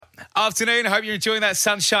Afternoon. Hope you're enjoying that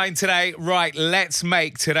sunshine today. Right, let's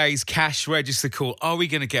make today's cash register call. Are we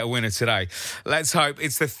going to get a winner today? Let's hope.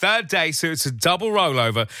 It's the third day, so it's a double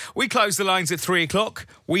rollover. We close the lines at 3 o'clock.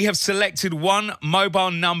 We have selected one mobile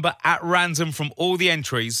number at random from all the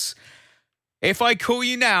entries. If I call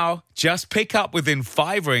you now, just pick up within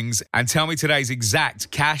 5 rings and tell me today's exact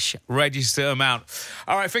cash register amount.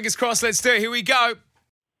 All right, fingers crossed. Let's do it. Here we go.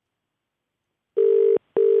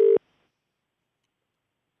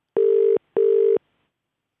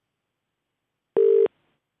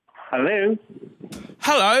 Hello?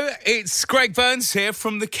 Hello, it's Greg Burns here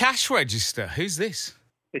from the cash register. Who's this?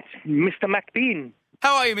 It's Mr. McBean.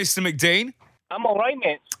 How are you, Mr. McDean? I'm all right,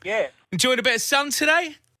 mate. Yeah. Enjoying a bit of sun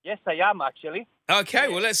today? Yes, I am, actually. Okay,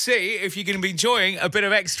 well, let's see if you're going to be enjoying a bit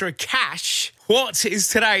of extra cash. What is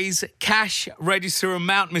today's cash register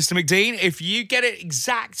amount, Mr. McDean? If you get it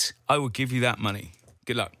exact, I will give you that money.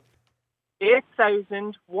 Good luck.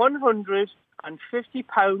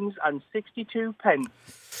 £8,150.62.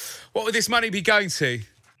 What would this money be going to?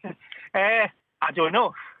 I don't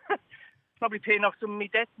know. Probably paying off some of my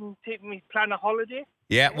debts and taking me plan a holiday.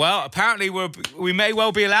 Yeah, well, apparently we may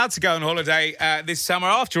well be allowed to go on holiday this summer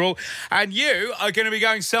after all. And you are going to be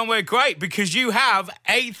going somewhere great because you have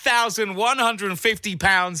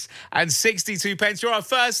 £8,150.62. You're our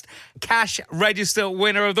first cash register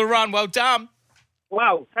winner of the run. Well done.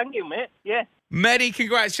 Wow, thank you, mate. Yeah. Many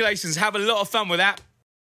congratulations. Have a lot of fun with that.